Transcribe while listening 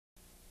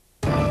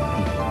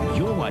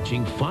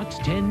watching Fox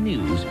 10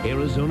 News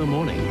Arizona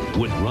Morning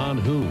with Ron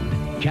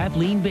Hoon,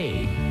 Kathleen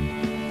Babe,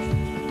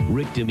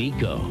 Rick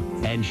D'Amico,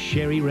 and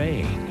Sherry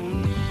Ray.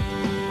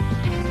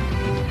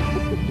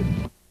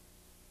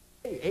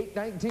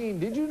 8:19.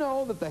 Did you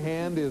know that the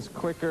hand is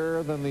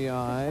quicker than the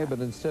eye? But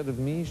instead of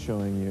me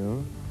showing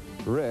you,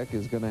 Rick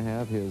is going to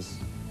have his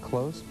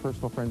close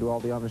personal friend do all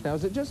the honors. Now,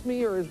 is it just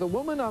me, or is the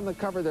woman on the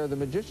cover there the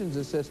magician's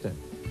assistant?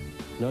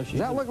 No, she.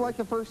 Does that look like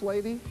the first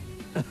lady?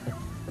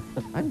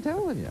 I'm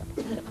telling you.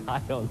 I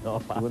don't know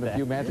about Doing that. a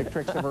few magic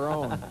tricks of her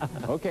own.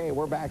 Okay,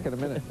 we're back in a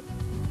minute.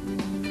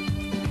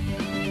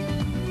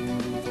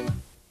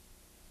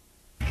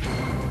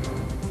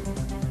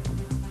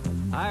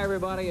 Hi,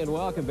 everybody, and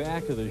welcome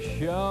back to the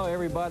show.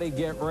 Everybody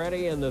get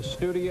ready in the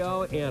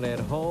studio and at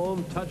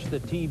home. Touch the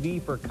TV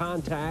for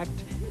contact.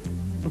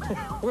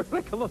 We're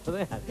going to come up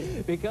with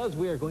that because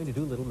we are going to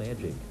do a little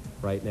magic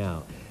right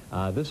now.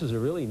 This is a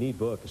really neat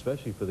book,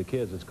 especially for the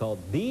kids. It's called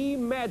The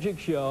Magic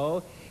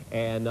Show,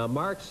 and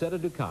Mark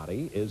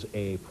Setteducati is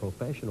a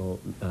professional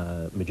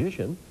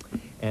magician,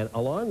 and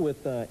along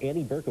with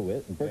Annie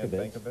Bankovitz,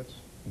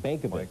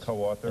 my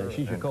co-author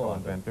she's your and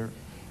co-author. co-inventor.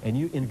 And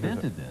you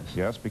invented this?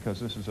 Yes, because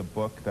this is a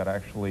book that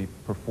actually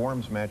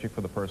performs magic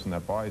for the person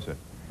that buys it.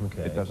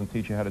 Okay. It doesn't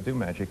teach you how to do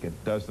magic, it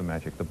does the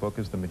magic. The book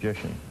is the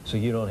magician. So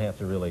you don't have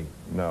to really...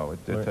 No,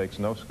 it takes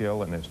no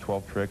skill, and there's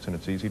 12 tricks, and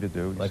it's easy to do.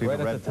 You like see right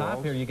the red at the top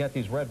balls? here, you got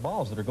these red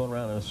balls that are going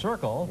around in a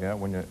circle. Yeah,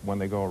 when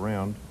they go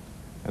around,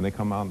 and they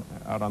come out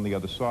on the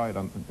other side,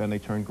 then they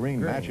turn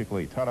green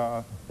magically.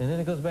 Ta-da! And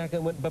then it goes back,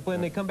 but when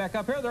they come back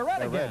up here, they're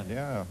red again. Red,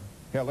 yeah.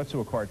 Yeah, let's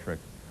do a card trick.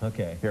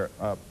 Okay. Here,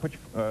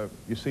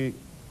 you see,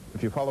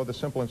 if you follow the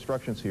simple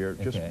instructions here,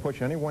 just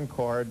push any one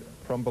card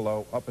from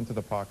below up into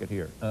the pocket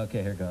here.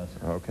 Okay, here goes.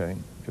 Okay,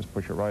 just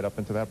push it right up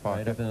into that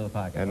pocket. Right up into the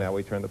pocket. And now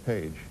we turn the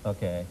page.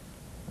 Okay.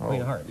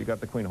 Queen of Hearts. You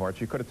got the Queen of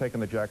Hearts. You could have taken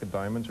the Jack of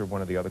Diamonds or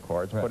one of the other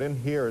cards, right. But in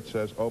here it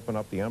says open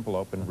up the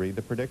envelope and read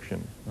the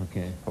prediction.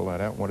 Okay. Pull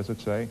that out. What does it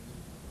say?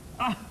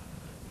 Ah!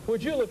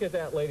 Would you look at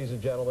that, ladies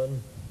and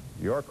gentlemen?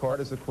 Your card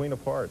is the Queen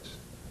of Hearts.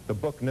 The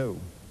book knew.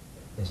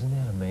 Isn't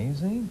that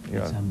amazing?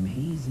 Yeah. It's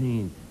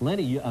amazing.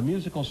 Lenny, a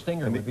musical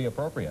stinger would be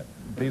appropriate.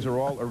 These are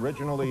all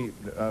originally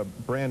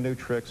brand new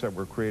tricks that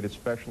were created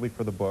specially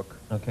for the book.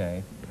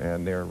 Okay.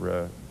 And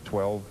they're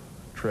 12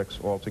 tricks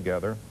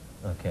altogether.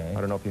 Okay.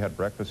 I don't know if you had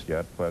breakfast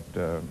yet, but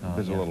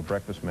there's a little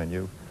breakfast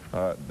menu.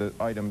 The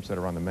items that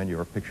are on the menu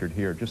are pictured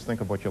here. Just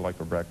think of what you like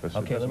for breakfast.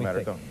 Okay, it doesn't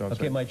matter. Think. Don't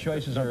okay, my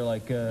choices are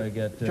like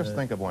just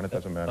think of one. It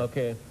doesn't matter.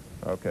 Okay.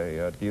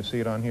 Okay. Do you see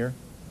it on here?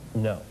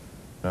 No.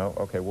 No?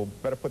 Okay, well,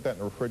 better put that in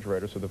the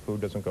refrigerator so the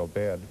food doesn't go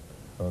bad.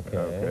 Okay.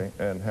 Okay,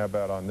 and how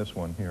about on this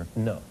one here?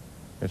 No.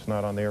 It's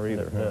not on there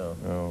either? No.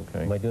 Oh,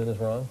 okay. Am I doing this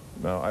wrong?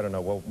 No, I don't know.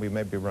 Well, we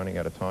may be running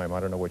out of time. I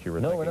don't know what you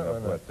were thinking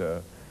of.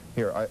 But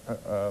here,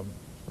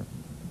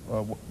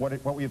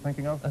 what were you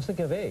thinking of? I was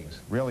thinking of eggs.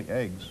 Really,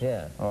 eggs?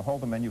 Yeah.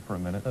 Hold the menu for a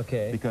minute.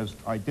 Okay. Because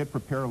I did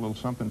prepare a little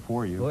something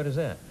for you. What is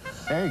that?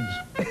 Eggs.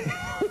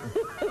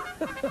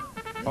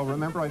 Oh,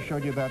 remember I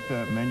showed you that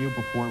menu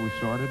before we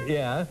started?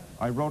 Yeah.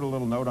 I wrote a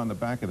little note on the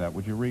back of that.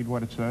 Would you read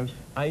what it says?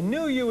 I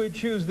knew you would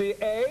choose the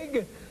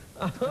egg.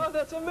 Oh,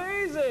 that's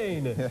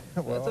amazing. Yeah,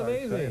 well, that's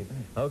amazing.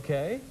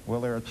 Okay.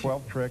 Well, there are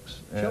 12 tricks.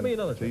 Show me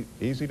another trick.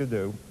 Easy to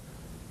do.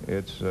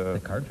 It's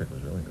the card trick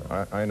was really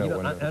cool. I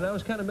know. And I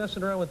was kind of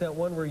messing around with that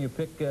one where you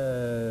pick...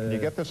 Can you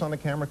get this on the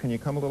camera? Can you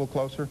come a little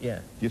closer? Yeah.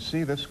 Do you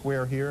see this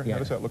square here? Yeah. How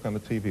does that look on the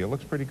TV? It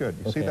looks pretty good.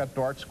 You see that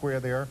dark square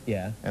there?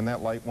 Yeah. And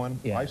that light one?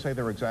 Yeah. I say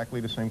they're exactly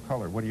the same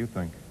color. What do you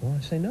think? Well,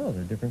 I say no,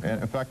 they're different colors.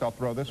 And in fact, I'll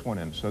throw this one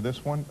in. So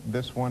this one,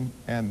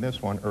 and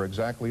this one are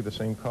exactly the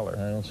same color.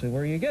 I don't see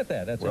where you get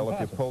that. That's impossible.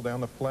 Well, if you pull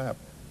down the flap,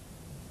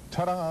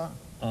 ta-da!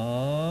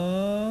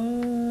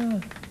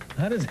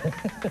 How does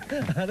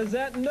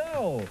that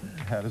know?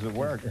 How does it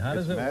work? How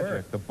does it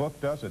work? The book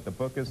does it. The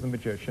book is the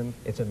magician.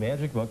 It's a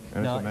magic book.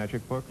 And it's a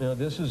magic book. Now,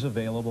 this is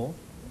available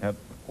at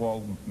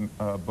all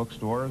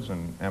bookstores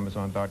and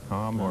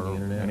Amazon.com or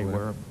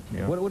anywhere.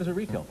 Yeah. What does it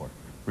retail for?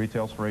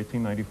 Retails for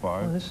 $18.95.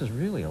 Oh, this is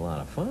really a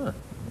lot of fun.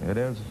 It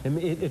is.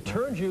 It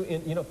turns you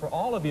in, you know, for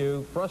all of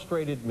you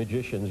frustrated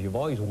magicians, you've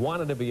always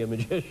wanted to be a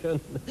magician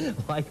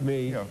like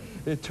me. Yeah.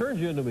 It turns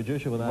you into a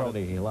magician without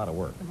a lot of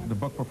work. The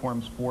book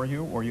performs for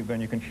you, or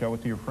then you can show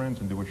it to your friends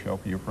and do a show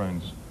for your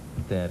friends.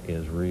 That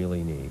is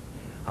really neat.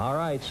 All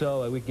right,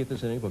 so we can get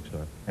this in any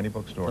bookstore. Any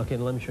bookstore. Okay,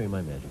 let me show you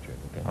my magic trick.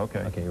 Okay.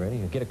 Okay. Okay, ready?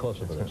 Get a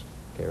close-up of this.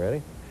 Okay,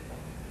 ready?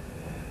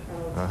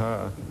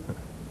 Uh-huh.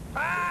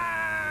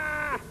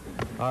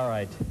 All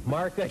right,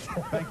 Mark.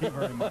 Thank you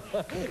very much.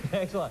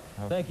 Thanks a lot.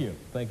 Thank you.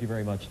 Thank you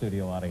very much,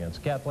 studio audience.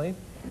 Kathleen?